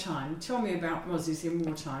Time. Tell me about Aussies in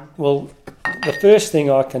wartime. Well, the first thing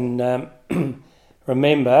I can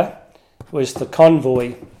remember was the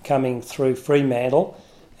convoy coming through Fremantle,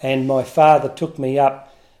 and my father took me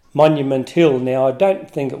up Monument Hill. Now, I don't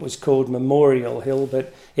think it was called Memorial Hill,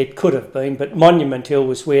 but it could have been, but Monument Hill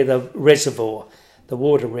was where the reservoir, the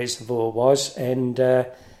water reservoir was, and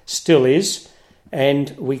still is,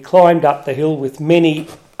 and we climbed up the hill with many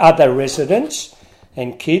other residents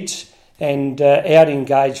and kids. And out in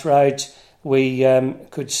Gage Roads, we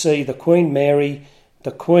could see the Queen Mary,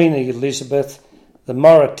 the Queen Elizabeth, the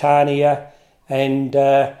Mauretania, and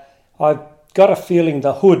I've got a feeling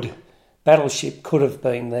the Hood battleship could have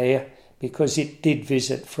been there because it did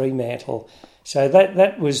visit Fremantle. So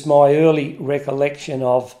that was my early recollection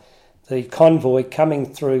of the convoy coming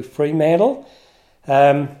through Fremantle.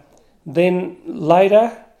 Then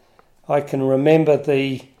later, I can remember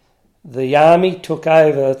the army took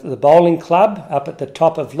over the bowling club up at the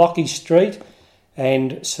top of Lockie Street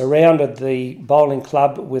and surrounded the bowling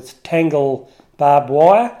club with tangle barbed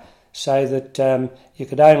wire so that you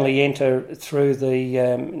could only enter through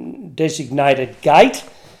the designated gate.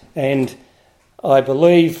 And I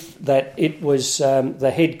believe that it was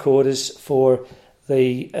the headquarters for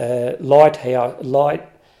the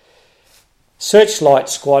searchlight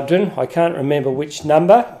squadron. I can't remember which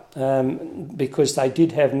number, because they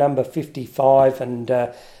did have number 55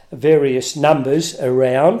 and various numbers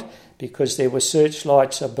around, because there were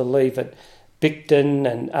searchlights, I believe, at Bicton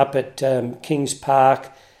and up at Kings Park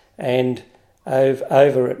and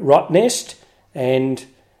over at Rottnest. And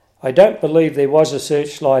I don't believe there was a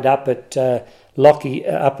searchlight up at Lockie,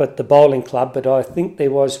 up at the bowling club, but I think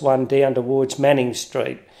there was one down towards Manning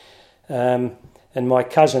Street. And my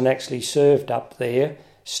cousin actually served up there,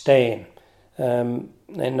 Stan.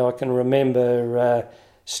 And I can remember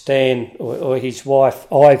Stan or his wife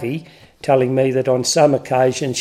Ivy telling me that on some occasions